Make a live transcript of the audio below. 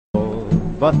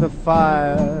but the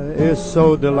fire is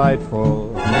so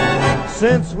delightful.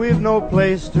 Since we've no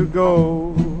place to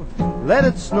go, let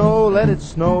it snow, let it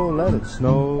snow, let it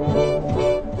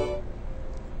snow.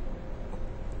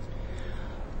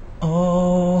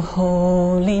 Oh,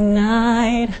 holy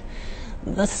night,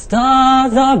 the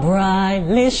stars are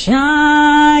brightly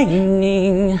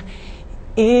shining.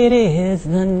 It is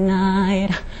the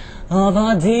night of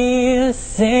our dear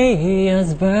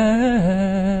Savior's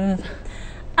birth.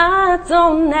 I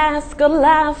don't ask a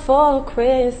lot for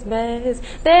Christmas.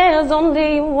 There's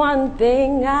only one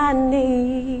thing I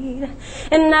need.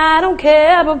 And I don't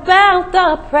care about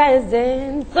the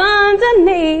presents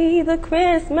underneath the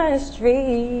Christmas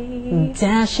tree.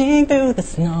 Dashing through the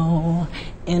snow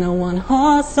in a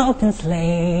one-horse open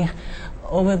sleigh.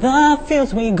 Over the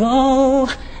fields we go,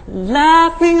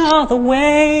 laughing all the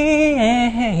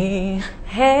way.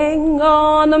 Hang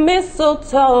on the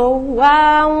mistletoe,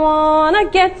 I wanna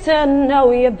get to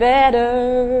know you better.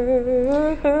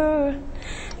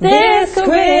 This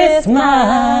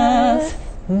Christmas,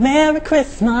 Merry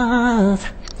Christmas,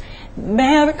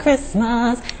 Merry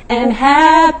Christmas, and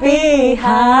Happy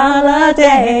Holidays.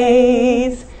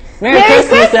 Merry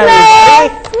Christmas,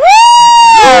 everybody!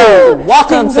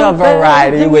 Welcome to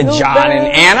Variety with John and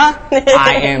Anna.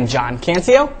 I am John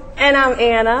Cancio. And I'm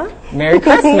Anna. Merry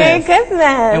Christmas. Merry Christmas.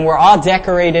 And we're all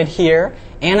decorated here.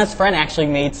 Anna's friend actually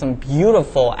made some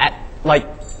beautiful,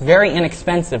 very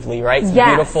inexpensively, right? Some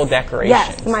beautiful decorations.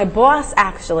 Yes, my boss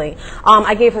actually.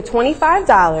 I gave her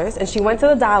 $25 and she went to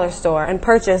the dollar store and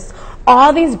purchased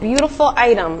all these beautiful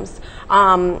items,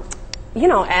 you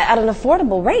know, at an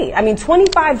affordable rate. I mean,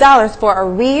 $25 for a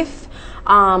wreath,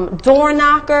 door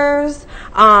knockers,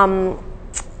 an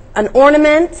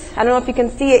ornament. I don't know if you can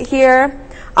see it here.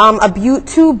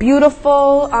 Two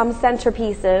beautiful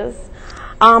centerpieces,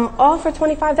 all for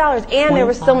 $25, and there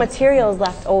were still materials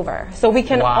left over. So we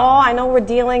can all, I know we're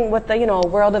dealing with the, a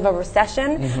world of a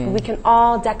recession, but we can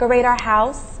all decorate our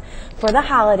house for the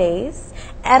holidays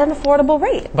at an affordable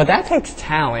rate. But that takes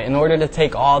talent. In order to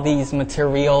take all these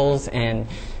materials and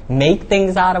make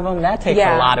things out of them, that takes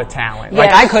a lot of talent.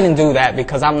 Like, I couldn't do that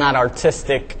because I'm not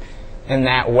artistic in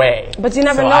that way. But you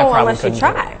never know unless you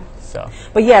try.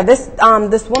 But yeah, this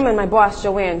woman, my boss,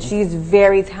 Joanne, she's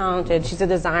very talented. She's a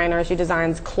designer. She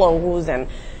designs clothes and,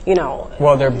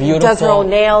 well, they're beautiful. Does her own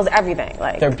nails, everything.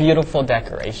 They're beautiful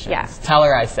decorations. Yes. Tell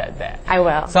her I said that. I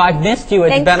will. So I've missed you.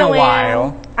 It's been a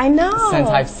while. I know. Since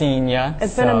I've seen you.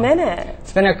 It's been a minute.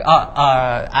 It's been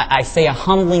I say a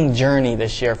humbling journey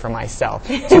this year for myself.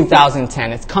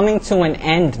 2010. It's coming to an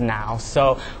end now.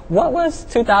 So what was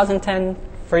 2010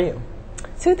 for you?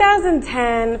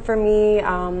 2010 for me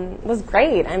was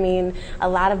great. I mean, a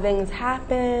lot of things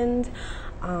happened.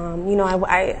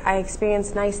 I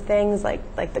experienced nice things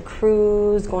like the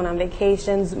cruise, going on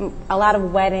vacations, a lot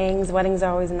of weddings. Weddings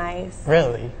are always nice.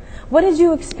 Really? What did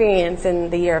you experience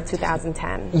in the year of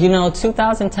 2010?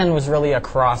 2010 was really a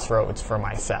crossroads for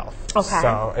myself. Okay.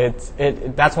 So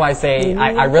that's why I say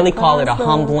I really call it a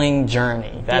humbling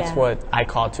journey. That's what I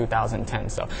call 2010.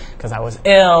 So because I was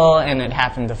ill and it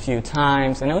happened a few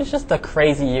times and it was just a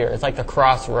crazy year. It's like the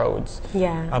crossroads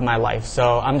of my life.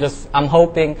 So I'm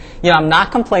hoping, I'm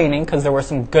not complaining because there were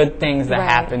some good things that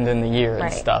happened in the year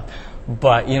and stuff.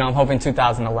 But I'm hoping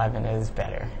 2011 is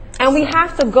better. And we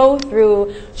have to go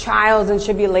through trials and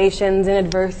tribulations and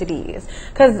adversities.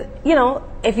 Because,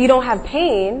 if you don't have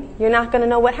pain, you're not going to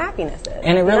know what happiness is.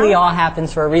 And it really all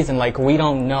happens for a reason. Like, we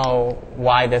don't know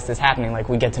why this is happening. Like,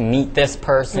 we get to meet this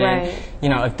person. Right.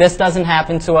 If this doesn't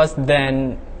happen to us,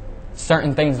 then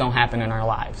certain things don't happen in our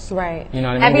lives. Right. You know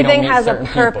what I mean? Everything has a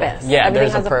purpose. Yeah, everything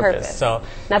there's has a purpose. So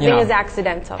nothing is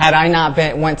accidental. Had I not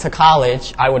went to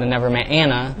college, I would have never met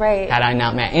Anna. Right. Had I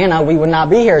not met Anna, we would not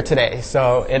be here today.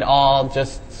 So it all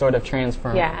just sort of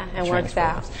transforms. Yeah, and works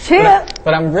out.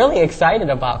 But I'm really excited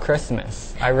about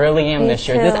Christmas. I really am this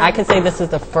year. I can say this is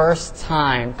the first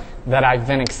time that I've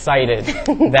been excited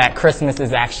that Christmas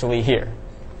is actually here.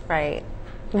 Right.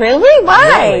 Really?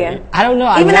 Why? Really? I don't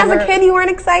know. Even as a kid, you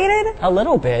weren't excited? A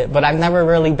little bit, but I've never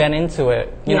really been into it.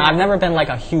 I've never been like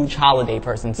a huge holiday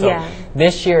person. So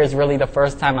this year is really the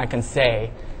first time I can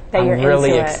say that I'm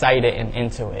really excited and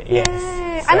into it. Yes.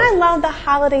 So. And I love the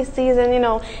holiday season,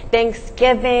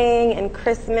 Thanksgiving and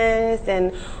Christmas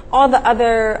and all the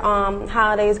other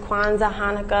holidays, Kwanzaa,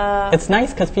 Hanukkah. It's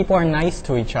nice because people are nice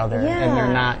to each other and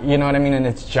they're not, you know what I mean, and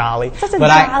it's jolly. Such a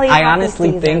but jolly I honestly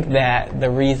season. think that the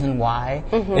reason why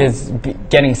is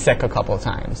getting sick a couple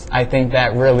times. I think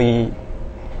that really,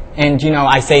 and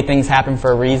I say things happen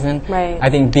for a reason. Right. I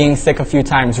think being sick a few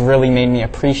times really made me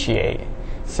appreciate.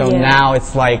 So now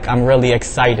it's like I'm really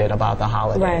excited about the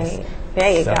holidays. Right. There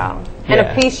you So, go. And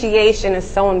yeah. appreciation is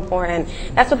so important.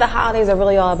 That's what the holidays are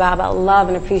really all about love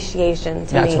and appreciation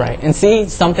to me. That's right. And see,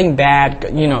 something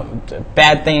bad, you know,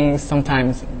 bad things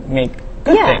sometimes make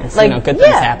good things. like, you know, good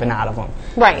things happen out of them.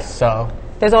 Right. So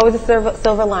There's always a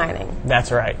silver lining.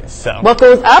 that's right. So What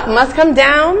goes up must come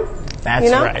down. that's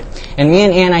you know? right. And me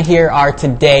and Anna here are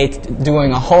today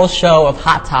doing a whole show of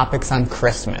hot topics on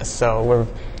Christmas. So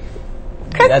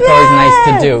that's always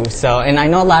nice to do. So, and I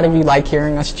know a lot of you like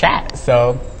hearing us chat.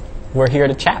 So we're here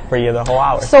to chat for you the whole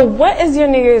hour. So what is your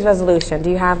New Year's resolution? Do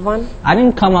you have one? I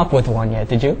didn't come up with one yet.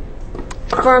 Did you?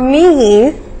 For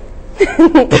me,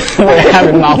 We're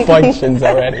having malfunctions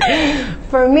already.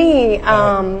 for me,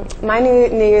 my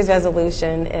New Year's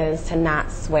resolution is to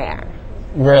not swear.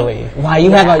 Really? Why you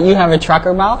have a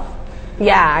trucker mouth?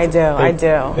 Yeah, I do. I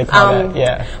do. They call that,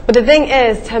 yeah. But the thing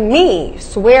is, to me,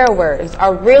 swear words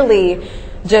are really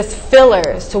just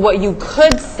fillers to what you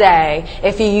could say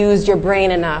if you used your brain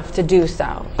enough to do so.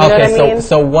 You know what I mean?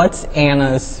 So what's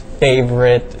Anna's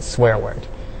favorite swear word?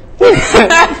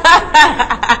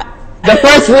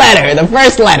 The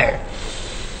first letter.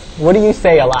 What do you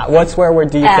say a lot? What swear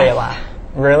word do you say a lot?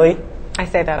 Really? I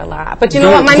say that a lot. But you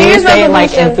know what? My New Do you Year's say it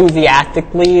like resolution.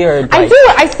 enthusiastically or like, I do.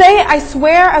 I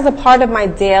swear as a part of my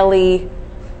daily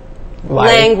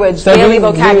language, So do daily you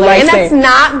vocabulary, like and that's saying-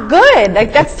 not good.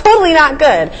 Like that's totally not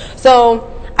good.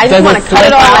 So I just Does want it to cut it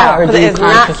slip all out, out or because do you it's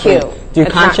not consciously cute. do you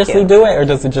It's not consciously cute. do it, or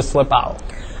does it just slip out?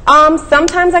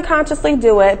 Sometimes I consciously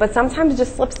do it, but sometimes it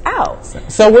just slips out.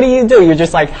 So what do? You're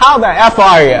just like, how the F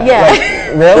are you? Yeah.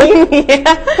 Like, really? Yeah.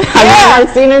 I've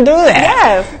never seen her do that.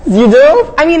 Yes. You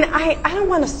do? I mean, I don't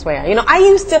want to swear. You know, I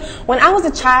used to, when I was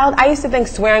a child, I used to think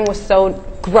swearing was so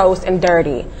gross and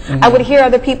dirty. I would hear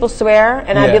other people swear,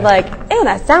 and I'd be Yeah. like, ew,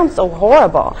 that sounds so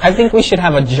horrible. I think we should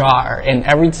have a jar, and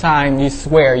every time you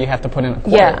swear, you have to put in a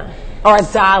quarter. Yeah. Or a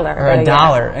dollar. Or a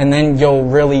dollar, and then you'll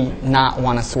really not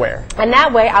want to swear. And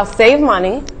that way, I'll save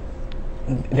money.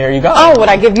 There you go. Oh, would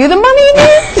I give you the money?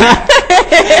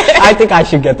 I think I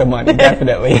should get the money,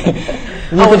 definitely. You can that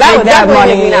take would that definitely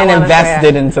money make me not and wanna invest swear.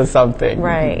 it into something.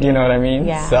 Right. You know what I mean?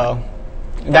 Yeah. So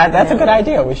that's a good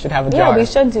idea. We should have a Yeah, jar. we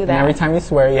should do And that. every time you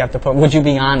swear, you have to put. Would you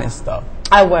be honest though?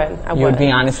 I would. You would be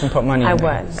honest and put money I in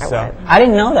there. would, I So would. I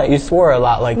didn't know that you swore a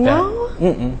lot like No? that.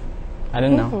 Mm-mm. I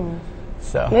didn't know.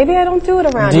 So Maybe I don't do it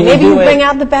around Do you. you Maybe do you it- bring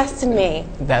out the best in me.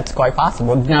 that's quite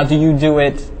possible. Now, do you do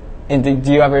it? And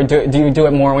do you ever do you do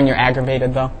it more when you're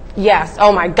aggravated though? Yes.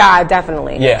 Oh my God,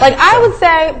 definitely. Yeah, Like I so- would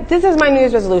say, this is my New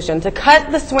Year's resolution: to cut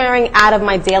the swearing out of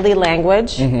my daily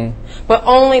language,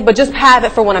 but just have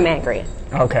it for when I'm angry.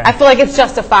 Okay. I feel like it's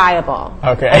justifiable.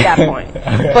 Okay. At that point.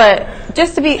 Okay. But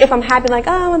just to be, if I'm happy, like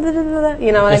you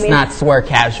know what I It's mean? not swear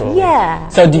casually. Yeah.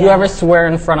 So do you ever swear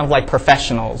in front of like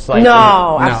professionals? Like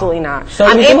No, absolutely not. So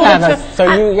I'm you do able have to-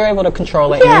 you're able to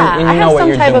control it. Yeah, and you I know have what some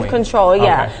you're type doing. of control,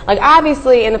 yeah. Okay. Like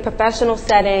obviously in a professional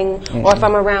setting or if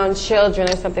I'm around children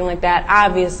or something like that,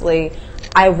 obviously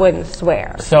I wouldn't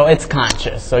swear. So it's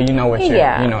conscious. So you know what you're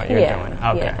Yeah. you know what you're yeah, doing.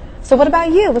 Okay. yeah. So what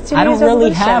about you? What's your I New don't Year's really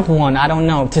resolution? have one. I don't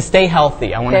know. To stay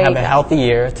healthy, I want to There have you a go. healthy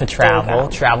year. To travel, go.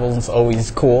 travel's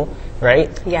always cool, right?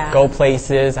 Yeah. Go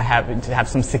places. I have to have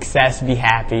some success. Be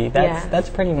happy. That's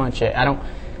pretty much it. I don't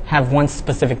have one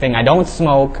specific thing. I don't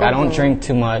smoke. I don't drink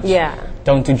too much. Yeah.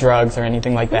 Don't do drugs or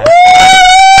anything like that.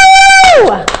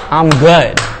 Woo! I'm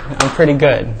good. I'm pretty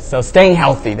good. So staying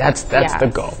healthy. That's Yes. the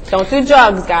goal. Don't do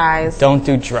drugs, guys. Don't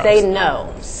do drugs. Say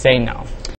no. Say no.